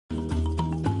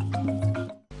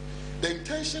The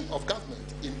intention of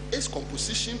government in its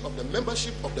composition of the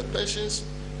membership of the pensions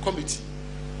committee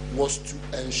was to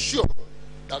ensure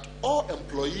that all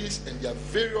employees and their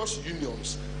various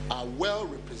unions are well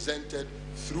represented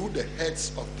through the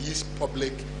heads of these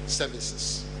public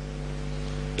services.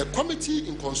 The committee,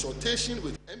 in consultation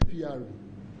with MPRA,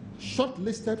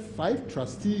 shortlisted 5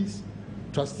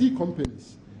 trustee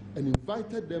companies and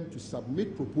invited them to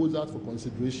submit proposals for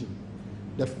consideration.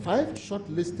 The 5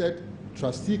 shortlisted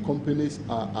trustee companies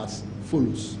are as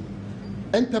follows: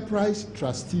 Enterprise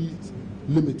Trustees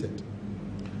Limited,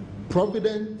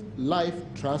 Provident Life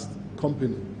Trust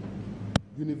Company,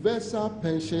 Universal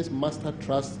Pensions Master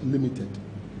Trust Limited,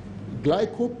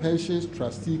 Glyco Pensions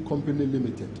Trustee Company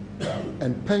Limited,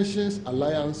 and Pensions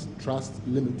Alliance Trust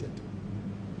Limited.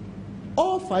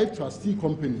 All 5 trustee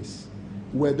companies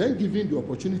were then given the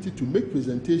opportunity to make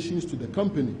presentations to the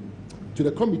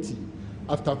committee,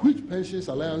 after which Pensions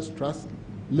Alliance Trust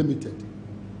Limited,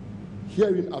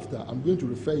 hereinafter I'm going to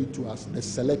refer it to as the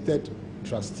selected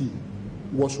trustee,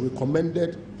 was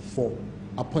recommended for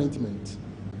appointment.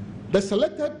 The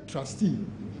selected trustee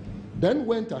then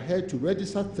went ahead to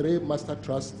register 3 master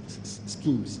trust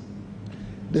schemes.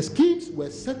 The schemes were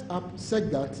set up such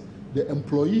that the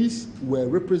employees were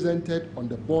represented on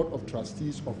the board of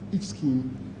trustees of each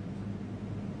scheme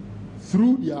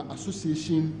through their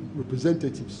association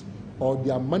representatives or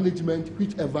their management,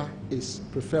 whichever is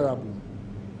preferable.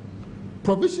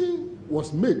 Provision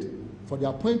was made for the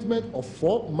appointment of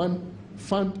 4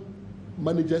 fund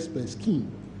managers per scheme,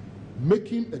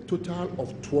 making a total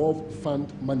of 12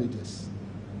 fund managers.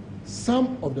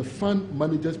 Some of the fund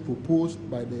managers proposed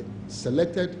by the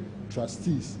selected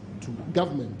trustees to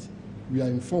government, we are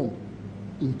informed,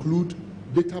 include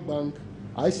Databank,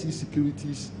 IC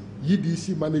Securities,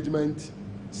 EDC Management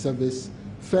Service,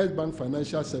 First Bank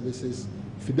Financial Services,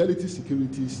 Fidelity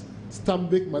Securities,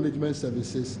 Stanbic Management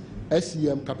Services,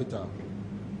 SEM Capital.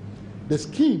 The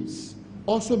schemes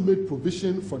also made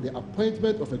provision for the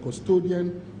appointment of a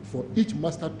custodian for each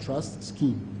master trust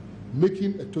scheme,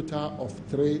 making a total of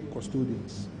 3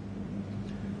 custodians.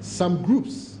 Some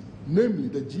groups, namely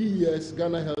the GES,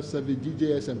 Ghana Health Service,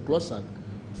 GJS, and CLOSAC,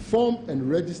 formed and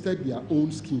registered their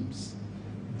own schemes.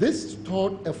 This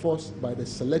stalled efforts by the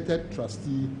selected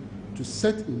trustee to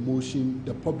set in motion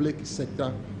the public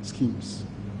sector schemes.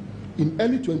 In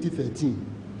early 2013,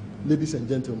 ladies and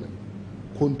gentlemen,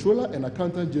 Controller and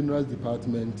Accountant General's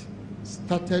Department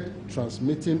started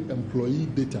transmitting employee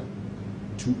data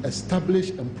to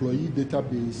establish employee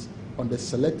database on the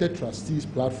selected trustees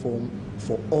platform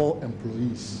for all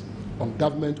employees on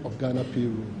Government of Ghana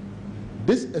payroll.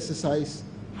 This exercise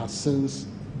has since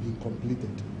been completed.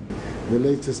 The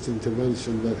latest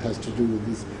intervention that has to do with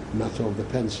this matter of the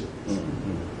pension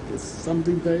is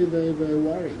something very, very, very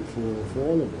worrying for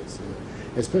all of us,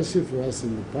 especially for us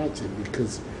in the party,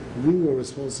 because we were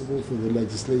responsible for the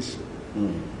legislation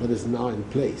that is now in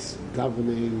place,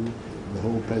 governing the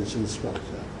whole pension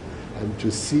structure. And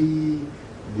to see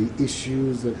the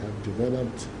issues that have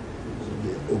developed,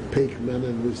 the opaque manner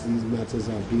in which these matters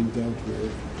are being dealt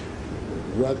with,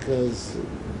 workers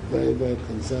very, very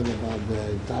concerned about their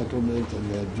entitlement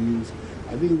and their dues.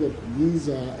 I think that these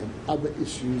are and other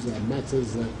issues are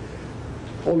matters that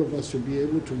all of us should be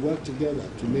able to work together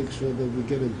to make sure that we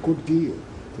get a good deal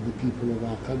for the people of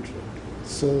our country.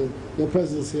 So your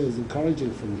presence here is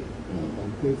encouraging for me.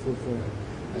 I'm grateful for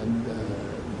it. And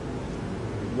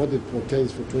what it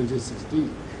portends for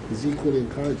 2016 is equally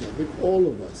encouraging. I think all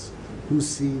of us who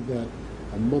see that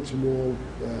a much more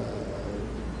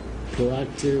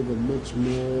proactive and much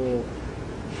more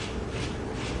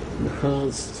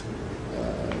enhanced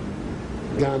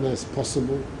Ghana is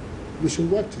possible, we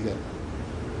should work together.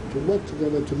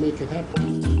 To make it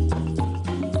happen.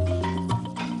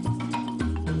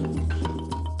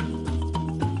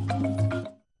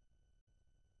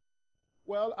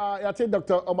 Well, yate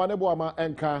Dr. Omanebo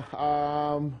Enka,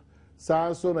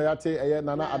 so no yate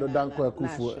Nana Adodanko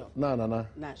Kufu. Nana.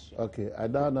 Okay,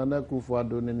 Ada Nana Kufu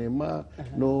Adonema,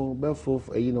 no Belfo,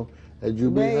 a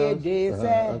jubilee.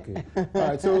 Okay. All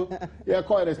right, so yeah,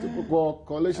 call it a typical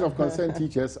coalition of concerned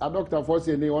teachers. A doctor for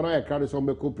saying they want to crowd is on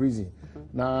Beko prison.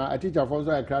 Now, a teacher for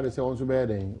a crowd is on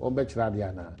Subeding, on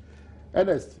Bechradiana.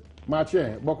 Ernest,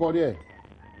 Marche, Bokode.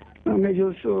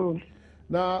 So.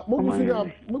 Now,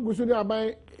 Mugusunia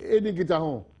by Eddie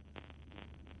Guitar.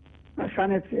 I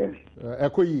found it here.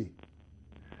 Echoy.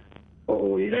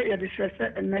 Oh, you let your distress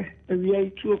and we are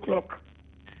 2 o'clock.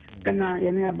 And I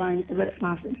am nearby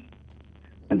nothing.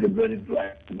 And the bloody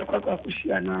blood, the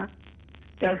Cocacusiana,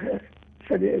 said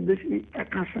the business at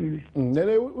Cassan. Then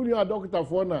you are doctor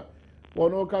for now.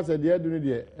 One of us at the end of the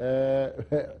day.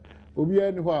 obi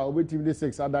ani ho a obetim de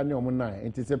 6 adane omo 9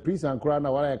 enti se priest and kura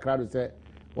na wara crowd say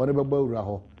wona beba wura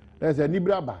ho na se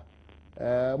nibra ba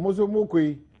mozo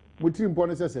mokoi mutiri mpo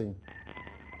ne sesen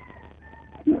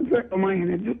no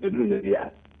my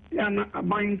do ya na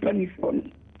aban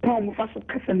panifon Tom fa so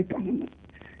kasa ni pamu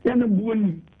ya na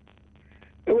buoni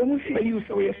e wo mu fi ayi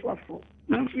so ye swafo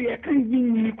na so ye kan bi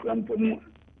ni kura mpo mu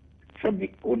so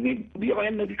bi oni bi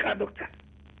o medical doctor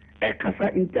kasa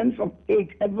in terms of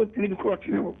age everything because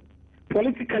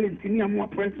politically intini amu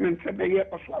president said the year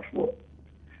of swafo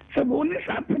so the only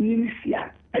happening is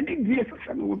here I think this is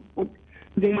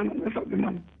the man of the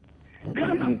man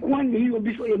Ghana and Kwan you will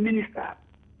be so a minister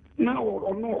now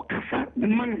or no kasa the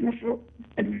man also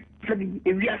and the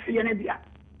area see any dia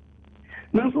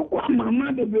now so kwa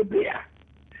mama the baby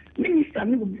minister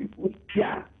no be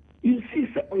here you see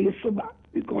say or soba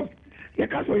because you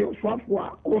can't so your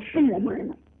swafo or some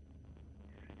man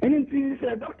anything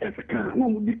say doctor can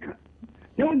no be can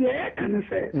you the air can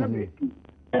say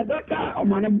a doctor or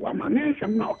man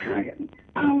some now can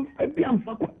be am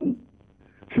for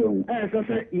so as I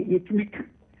say it week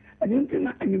I didn't think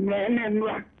any man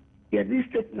yeah this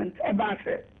statement about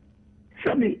it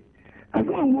sabi as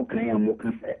one who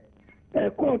can say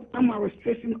court am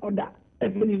registration order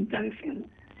every injunction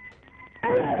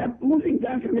moving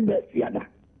injunction the best yada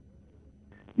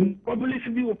publish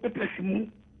be papers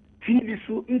TV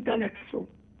so internet so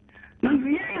now the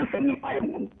year from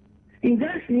the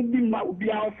injunction be my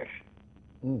office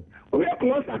we are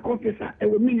close officer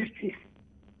our ministries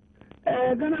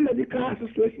Ghana Medical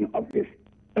Association office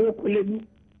our colleague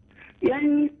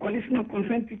young coalition of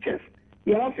concerned teachers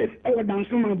the office our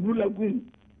Dansoma Blue Lagoon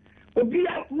obi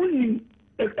a money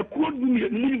a code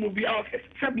money will be office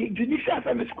sabi judicial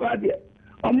service squad there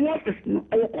office no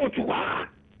our court wa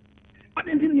but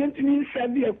then the mean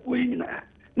sabi a queen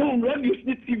no radio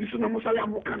TV so no musala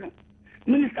bokano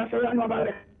minister so no about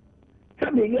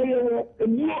sabi yo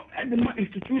at the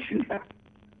institutions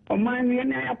or mine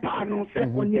any part no say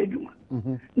on yeduma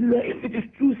if it is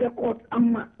true say court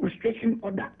am restriction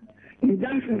order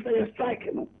injunction say a strike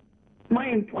no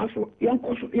mine to also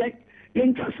yanko so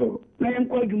yanko na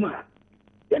yanko aduma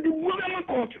ya di buga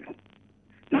court no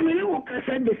na me no ka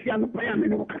say be sia no pa ya me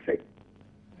no ka say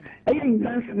ayi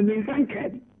injunction me san ka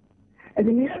and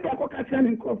the near the Caucasian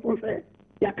and say,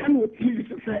 you can't TV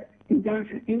to say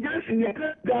injunction, you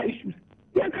can't issues.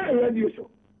 You can't radio so.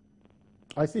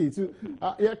 I see. So,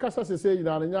 yeah, Casa say, you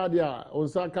know, Nadia,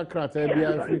 Osaka Crat,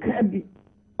 Cabby.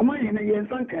 A man in a year,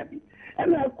 son cabby.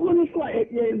 And I couldn't fly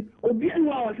again, or be an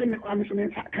hour in the commission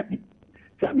in Cabby.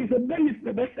 Sabby the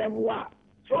best ever.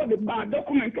 So the bar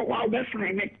document of our best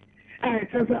friend, and it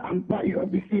says, I'm by you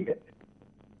have received it.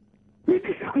 This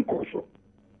is uncle so.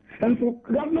 And so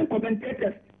government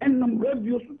commentators and number of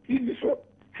radios TV show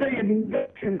say an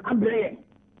injection abraham.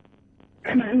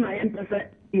 And I emphasize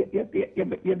you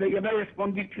better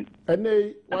respond to. And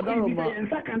they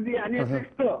second day and yes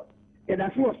store. Yeah,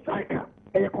 that's what striker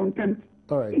a contempt.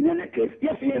 All right. In any case,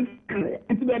 yes,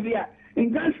 it's baby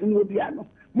injunction will be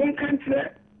one country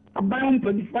a bound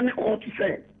for the funny or to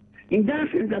say.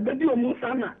 Injunction that baby or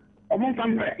Musana or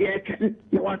Monfam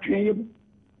you are training.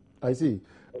 I see.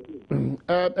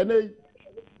 And they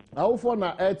how for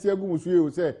na etiagu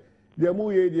musuye say the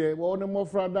mu ye de won mo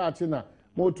fra da china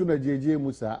mo tu na jeje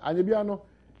musa anye bia no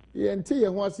ye nte ye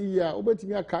ho ase ya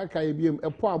obetimi aka ye biem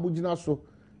epo abugina so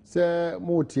say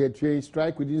mo tie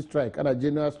strike within strike and a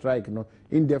general strike no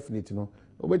indefinite no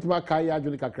obetimi aka ya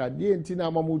adwene kakra de nti na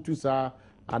ma mo tu sa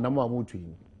anamo amotu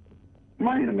yi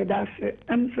mine me da se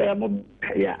am say mo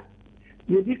kaya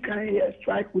ye di kan ye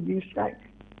strike within strike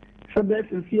so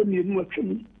that's in fear me mo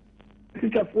twemi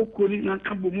Peter Fokoli na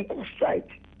Kabomu strike.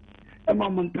 Emma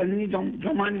Montani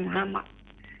Jomani Hama.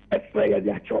 Efraya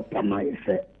the Chopama, you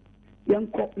say. Young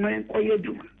cockman or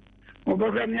Yeduma.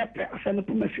 Over Ramiape, I send a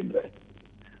permission.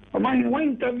 Among one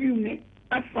interview me,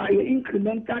 I fire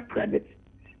incremental credit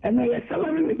and a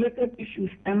salary related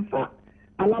issues and for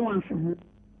allowance.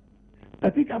 I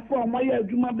think I for my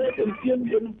Juma bed and fear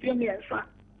me and son.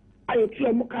 I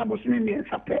appear Mokabos me and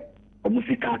Sape, or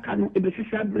Musika Kano, a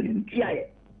beneficiary in Kia.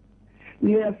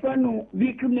 Near friend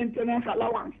vehicle maintenance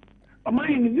allowance. A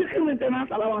mine vehicle maintenance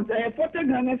allowance, I have 40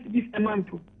 Ghana cedis a month.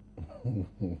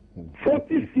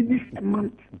 40 cedis a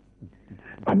month.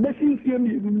 A blessing for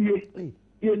me,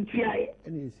 you try.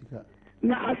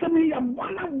 Now, assembly of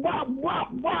one of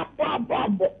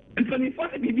Bob. And 24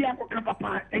 BB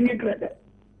Papa and your credit.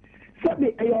 So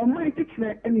they are my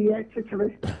teacher and your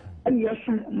teacher and your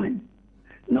son of mine.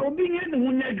 Now, being in the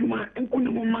one Juma and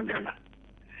Kunamagana.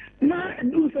 Na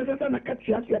do sasa na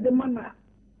katia ya de mana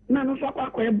na no so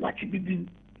akwa e bachi bibi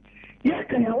ya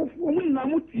kan ya ofu mu na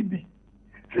mu tibi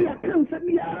se ya kan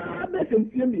some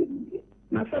few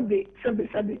na sabe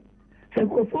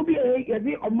xenophobia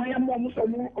yadi omaya mom so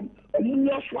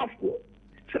omunyo swafo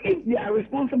so if they are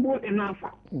responsible enough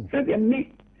so they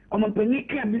make omonpani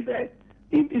can be said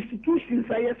if institutions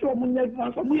are so omunya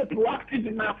so we are proactive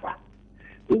enough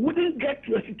we wouldn't get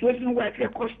to a situation where it's a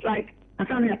cost strike and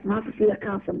some have to say a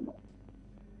council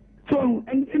so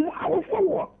and our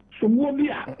forward so we'll be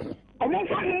among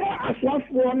more as one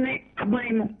for me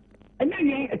abino and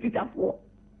then a teacher for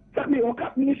something woke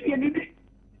up ministry and it is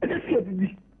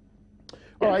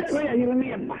all right. I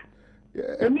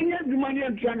mean, the money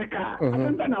of Janica.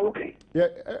 Okay. Yeah,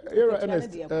 you're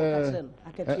honest. Ghana,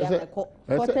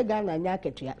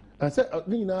 Yakatia. I said,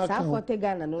 Nina,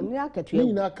 Ghana, no Yakatia.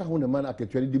 Nina Kahuna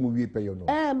actually didn't move pay you.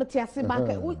 But yes, back.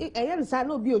 I am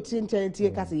no beauty in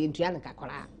Cassie in Janica.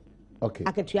 Okay.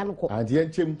 Aketiano. And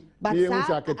Yenchim, but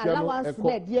allowance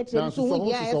bed, yet so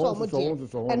yes,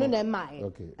 and then my.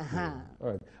 Okay. All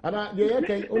right. And I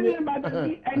can only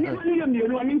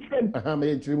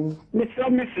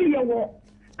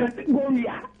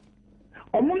categoria.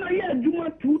 Omuna ya juma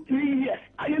 2-3 years.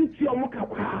 I am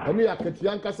Tiomoka. And we are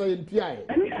Katianka in PI.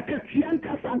 And we are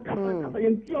Katianka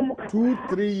in Tiomoka.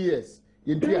 2-3 years.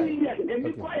 In 3 years. And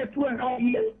we quiet 2.5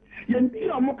 years. And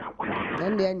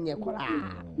then you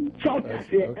so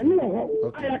and no,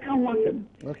 I can't want them.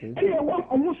 Okay. And you want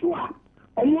almost one.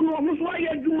 Almost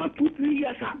 2-3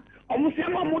 years. Almost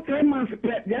 3 months.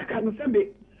 There can say,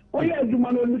 oh, yeah, you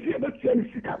man on the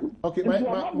okay,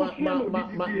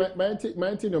 my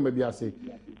auntie no maybe I say.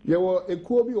 You were a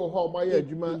Kobe or how my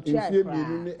Juma in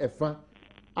Fiamini Efa.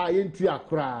 I entry a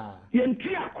cry.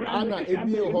 Anna, if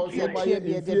you also buy a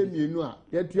Fiamina,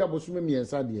 yet you have me and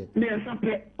Sadia.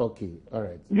 Okay, all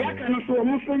right. Jack and so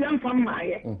almost young from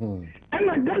my. And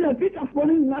I got a bit of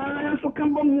falling now, so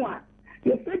come on one.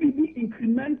 You said it be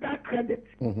incremental credit.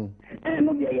 And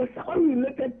there are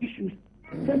unrelated issues.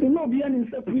 So the no be an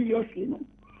previously.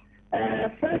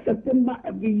 1st September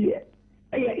every year.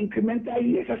 Incremental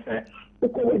years.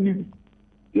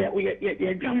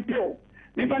 Yeah, jump pill.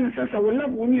 Never necessarily I will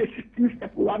love only a 16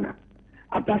 step 1.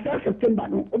 After 1st September,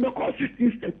 no, we call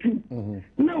 16 step 2.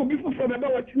 Now, before for the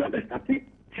what you know, the starting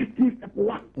 16 step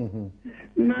 1.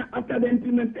 Now, after the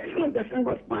implementation of the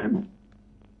single spine,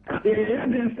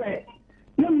 then say,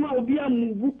 no more will be a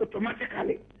move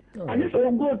automatically. I just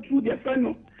will go through the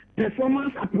final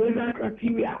performance appraisal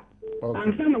criteria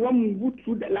and send one move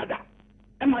through the ladder.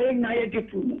 Am I in I get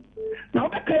to now?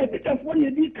 I can't get up when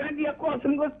you did cardiac course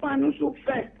and go spine so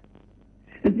fast.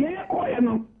 The air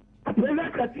no, a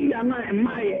present criteria and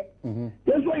my.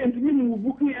 That's why I'm doing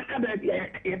book me a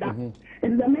cabin.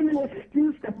 And the minimum was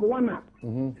 16 step 1.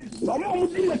 No more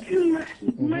would be a team,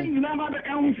 may you never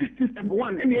account 16 step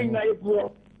 1, and then I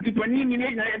go. The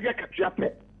Panini, I get a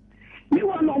chapter. You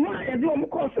want no more, and you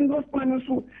course and those plans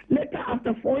so later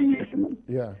after 4 years.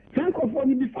 Yeah. Thank you for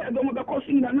the before I don't because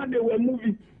in another way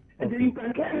moving. And then you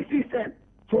can clearly see that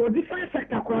for a different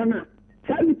sector, corner,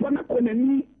 Sally Pona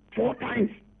 4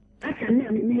 times.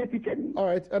 All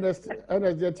right, and as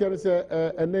the teacher said,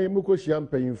 a name Mukoshi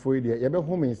paying for it, you have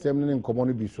home in Semin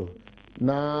community so.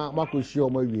 Now, Makushi or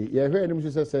maybe, you heard him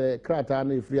say,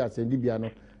 Kratani free at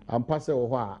Sendibiano, and Passer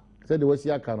Oha, said the was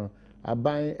Yakano, a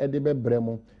buying a debe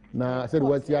bremo, now said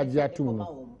what's Yajatum,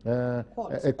 a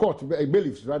court, a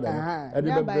bailiffs rather, a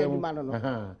debe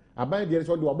bremo. I buy the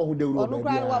other one who do one or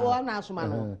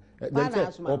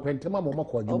Pentema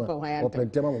Momako, or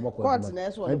Pentema Momako.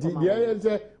 And the other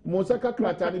said, Mosaka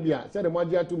Kratanibia, said the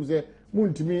Majiatum say,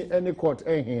 Moon to me any court,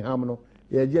 eh, Hamno.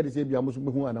 Yeah, Jerry said,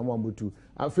 Yamusu and I want to.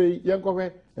 I say, Yanko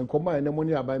and combine the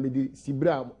money I buy me the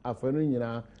Sibra,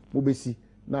 Afanina, Mubesi,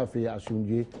 Nafe,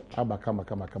 Asunji, Abakama,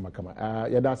 Kama.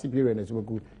 Yada superior and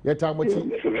Smoku. Yet how much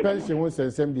pension was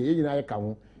and send the agent I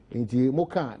come. Inti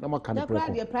moka na maka na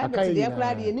private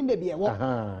private ni maybe e wo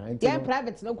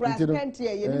private no crash plenty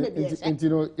e ni maybe e inti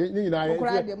no ni na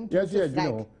yes you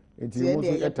know inti mo so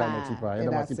eta tipa e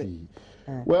na masipi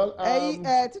well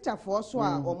teacher for so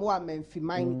a omo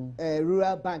amemfiman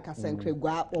rural bank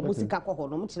asenkregwa omo sika kɔ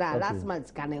no mo kira last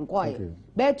month kan enkoy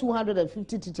be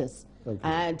 250 teachers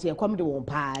and you come to one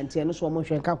pa and no so mo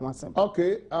hwe ka ho asem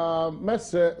okay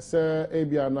mesre se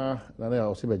ebiana na na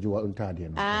o se bejuwa untade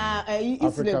no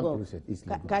East Lagos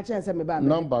ka chen se me ba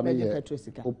number me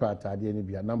opa atade ni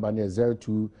bia number ne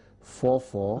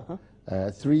 0244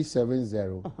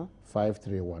 370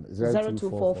 531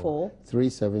 0244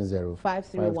 370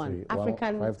 531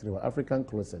 African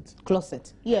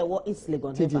closet yeah what is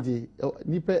Lagos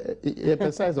ni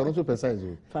precise or not so precise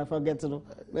forget to know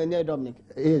Dominic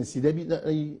see debi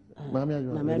mama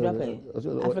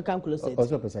African closet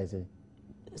also precise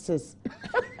sis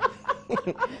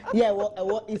Yeah,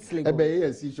 what East Legon.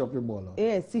 ASC shopping mall.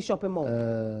 ASC shopping mall.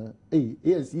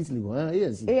 ASC East Legon.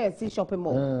 ASC shopping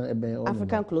mall.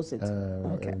 African closet.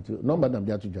 Okay. Number them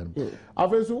there to join.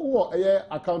 After so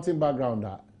accounting background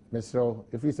Mr.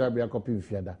 If we say be a copy of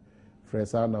Fiada,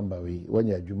 fresh our number when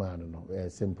you Juma no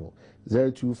simple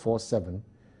 0247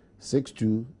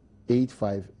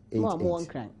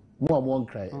 628588. One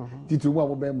cry. Titu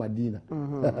mo be Madina.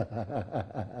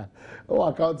 Oh,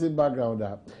 accounting background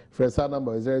fresh our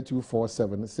number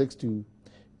 0247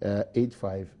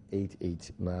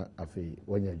 628588 na afi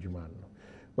when you Juma no.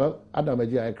 Well, Adam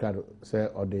Eji I crowd say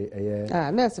or the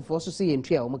nurse for so see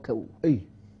entry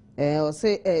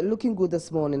say looking good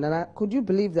this morning, and could you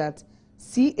believe that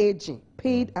CAG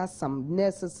paid us some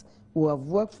nurses who have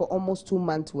worked for almost 2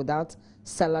 months without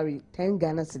salary 10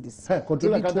 Ghana cedis.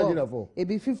 It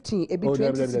be 15, it be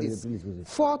 20 cedis.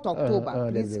 4th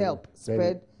October, please help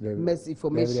spread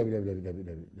misinformation.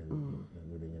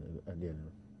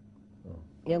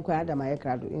 Adam I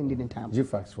crowd in time.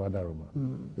 G-Fax for Adom.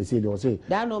 They say they will say.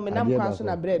 That no me nam cross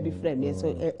na bread be friend. Yes,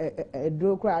 so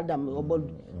draw Adam about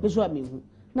this one.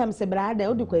 Na me se brada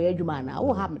o de ko adwuma na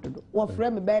wo ha me dodo wo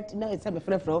frɛ me bet na se me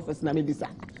frɛ office na me bisa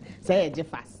say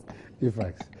G-Fax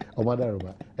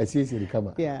Omadaroma esiesi di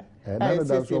kama na no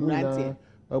da so mu na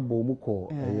abo mu ko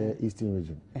Eastern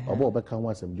region obo obeka ho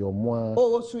asem de omo a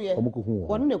o su ye omo ko hu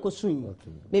won na ko su yi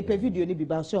me pe video ni bi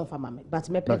ba so on fa mama but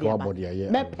me pe dia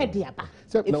ba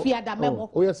if you ada memo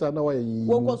o yes na wa yi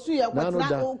wo ko su ye ko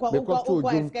tra ko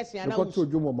excursion na ko to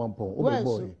dwumo mampo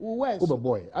o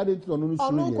boy I didn't know no su ye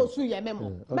onu ko su ye memo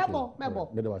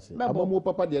me de wase abamu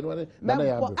papa de no na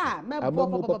ya bro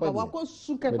abamu papa wa ko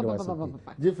su ke papa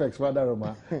G-Fax Father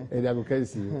Roma e dia go kan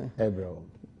si bro